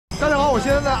我现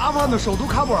在在阿富汗的首都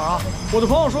喀布尔啊。我的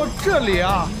朋友说这里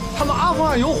啊，他们阿富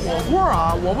汗有火锅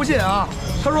啊，我不信啊。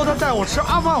他说他带我吃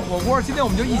阿富汗火锅，今天我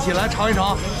们就一起来尝一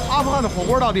尝阿富汗的火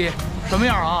锅到底什么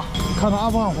样啊？看到阿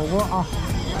富汗火锅啊，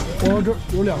我这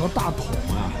有2个大桶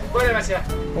啊。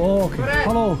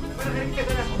OK，Hello，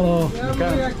 你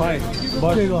看，快，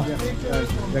这个，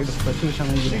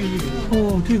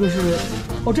哦，这个是，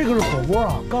哦，这个是火锅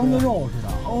啊，刚跟肉似的，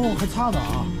哦，还擦的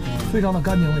啊，非常的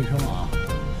干净卫生啊。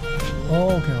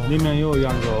OK， 里面有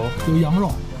羊肉，有羊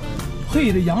肉，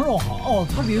嘿，这羊肉好哦，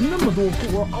它里面那么多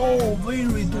锅哦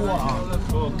 ，very 多啊，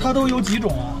它都有几种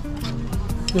啊？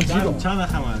有几种？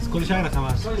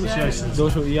都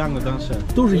是一样的，当时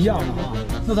都是一样的啊。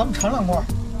那咱们尝2罐。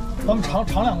咱们尝2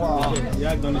罐啊！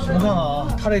我们看看啊，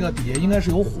它这个底下应该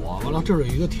是有火，完了这儿有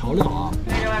一个调料啊。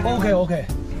OK，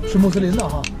 是穆斯林的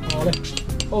哈。好嘞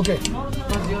 ，OK。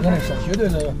你看这手绝对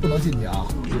的不能进去啊。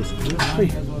嘿，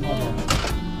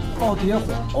哦，底下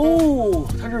火，哦，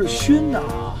它这是熏的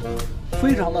啊，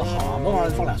非常的好啊。门口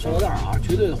放俩塑料袋啊，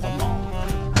绝对的环保。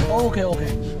OK，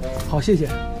 好，谢谢。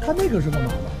它那个是干嘛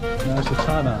的？那是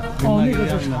茶的。哦，那个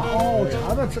是茶，哦，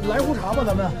茶的来壶茶吧，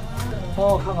咱们。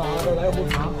哦，看看啊，这来壶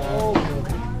茶 ，OK，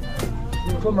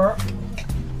 专门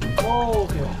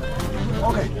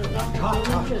 ，OK， 茶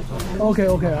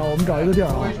 ，OK 啊，我们找一个地儿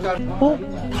啊。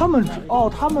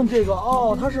哦，他们这个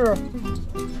哦，它是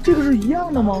这个是一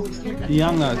样的吗？一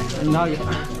样的，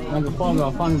那个黄瓜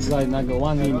放在那个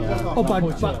碗里面。哦，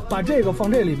把这个放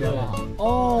这里面了。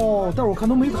哦，但是我看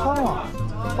都没汤啊。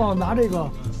哦，拿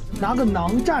个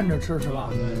馕蘸着吃是吧？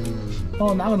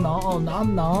哦，拿个馕，哦，拿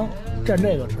馕蘸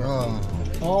这个吃。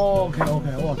OK，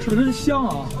 哇，吃的真香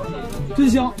啊，真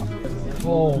香。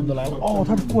哦，我们就来了。哦，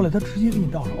他过来，他直接给你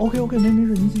倒上。OK， 没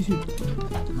事，您继续。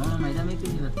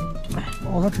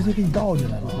哦，他直接给你倒进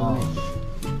来了啊。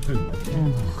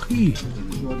嘿，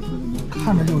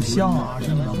看着就香啊，兄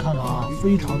弟们看看啊，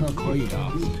非常的可以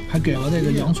啊，还给了这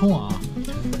个洋葱啊，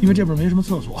因为这边没什么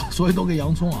厕所，所以都给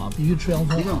洋葱啊，必须吃洋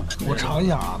葱。我尝一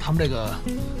下啊，他们这个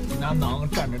拿馕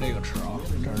蘸着这个吃啊，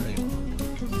蘸着这个。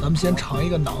咱们先尝一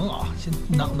个馕啊，先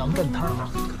馕蘸汤啊。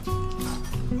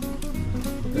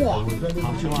哇，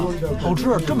好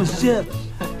吃，这么鲜，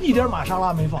一点玛莎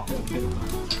拉没放。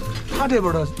它这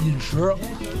边的饮食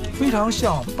非常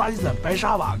像巴基斯坦白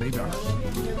沙瓦那边，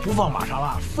不放玛莎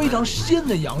拉，非常鲜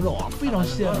的羊肉啊，非常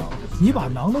鲜啊。你把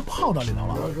馕都泡到里头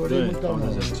了？对，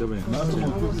这边。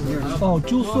哦，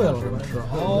揪碎了这么吃。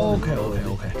OK，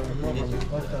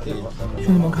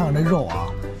 兄弟们看看这肉啊。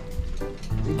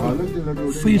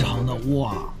非常的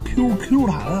哇 ，Q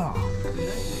弹啊，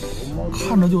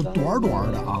看着就短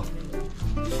的啊，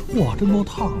哇，真够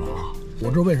烫的啊！我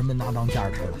知道为什么拿馕夹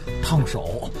着吃了，烫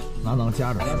手，拿馕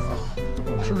夹着吃啊。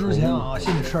吃之前啊，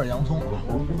先得吃点洋葱啊，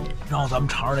然后咱们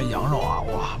尝尝这羊肉啊，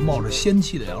哇，冒着鲜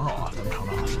气的羊肉啊，咱们尝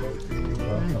尝。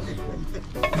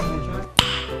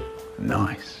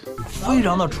Nice， 非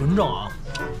常的纯正啊，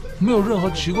没有任何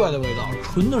奇怪的味道，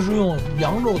纯的是用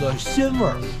羊肉的鲜味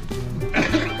儿。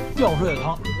吊水的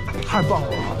汤太棒了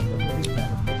啊！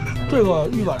这个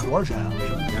1碗多少钱啊？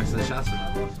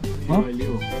啊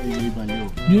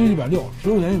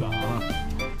，160，15钱1碗啊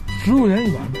，15钱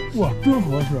1碗，哇，真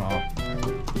合适啊！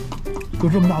就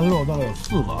这么大的肉，大概有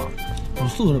4个啊，有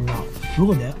4个这么大，10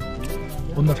块钱。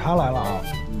我们的茶来了啊！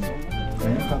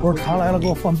不是茶来了，给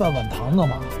我放半碗糖干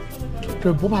嘛？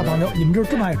这不怕糖尿？你们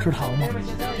这么爱吃糖吗？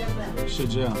是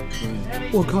这样，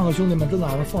我看看兄弟们，真的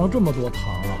放了这么多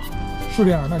糖啊！是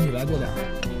这样，那你来多点，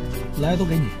来都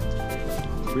给你。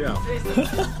不要。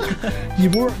你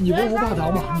不是不怕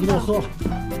糖吗？你给我喝了。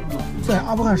在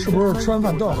阿富汗是不是吃完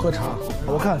饭都要喝茶？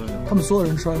我看他们所有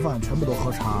人吃完饭全部都喝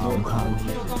茶，我看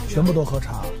全部都喝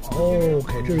茶。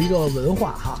OK， 这是一个文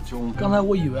化哈。刚才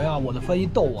我以为啊，我的翻译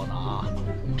逗我呢啊。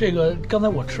这个刚才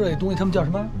我吃的这东西，他们叫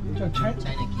什么？叫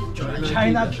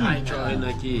China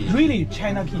Key。Really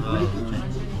China Key。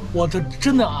我这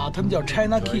真的啊，他们叫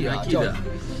China Key 啊，叫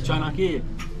China Key。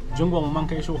中国我们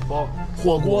可以说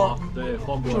火锅，对，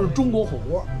火锅就是中国火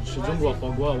锅，是中国火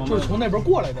锅，就是从那边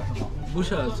过来的是吗？不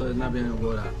是在那边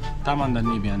过来，他们的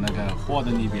那边那个火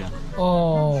的那边。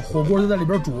哦，火锅就在里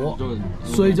边煮，对，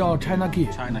所以叫 China Key。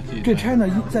这 China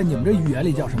在你们这语言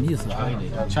里叫什么意思啊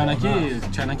 ？China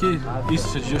Key 意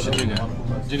思就是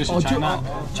这个是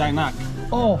China。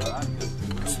哦。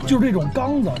就是这种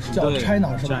缸子叫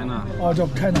China 是吧？哦，叫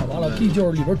China， 完了 Key 就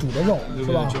是里边煮的肉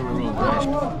是吧？就是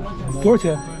肉。多少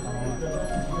钱？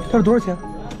它是多少钱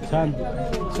200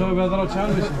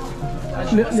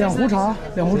两壶茶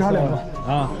2个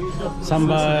啊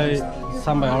，300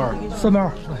 320。320，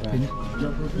来给你。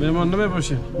那边不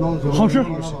行，好吃。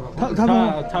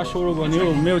他说如果你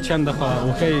没有钱的话，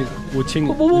我请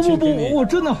你。不，我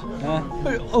真的。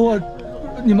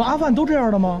你们阿富汗都这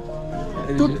样的吗？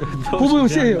不，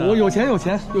谢谢，我有钱。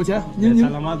您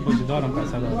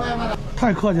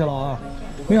太客气了啊！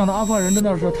没想到阿富汗人真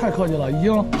的是太客气了，已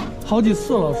经好几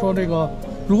次了。说这个，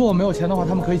如果我没有钱的话，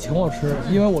他们可以请我吃，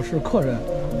因为我是客人。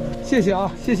谢谢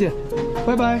啊，谢谢，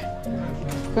拜拜。